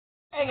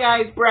Hey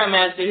guys, Brad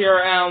Master here,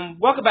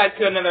 welcome back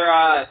to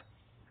another,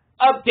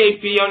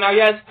 update video. Now,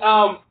 yes,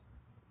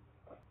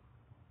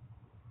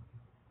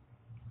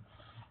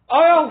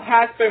 Oil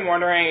has been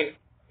wondering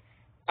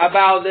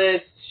about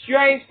this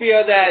strange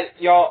video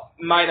that y'all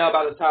might know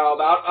about the title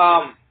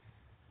about,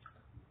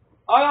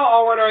 Oil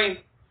are wondering,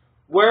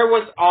 where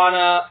was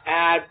Anna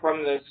at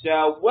from the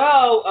show?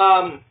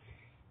 Well,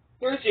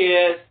 here she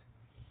is.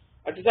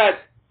 I just had,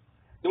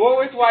 the one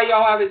reason why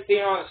y'all haven't seen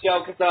her on the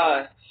show,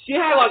 because, she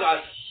had, like,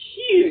 a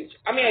huge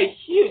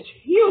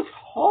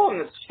hole in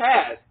the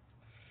chest.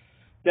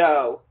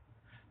 So,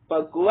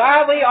 but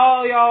gladly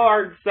all y'all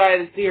are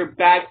excited to see her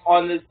back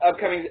on this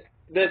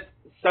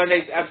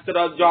Sunday's episode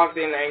of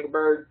Johnson and the Angry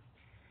Birds.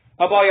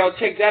 Hope all y'all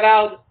check that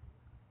out.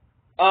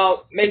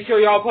 Make sure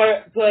y'all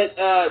put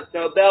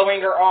the bell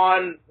ringer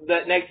on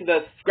next to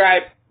the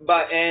subscribe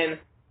button.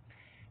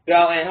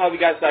 And hope you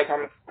guys like,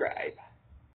 comment, subscribe.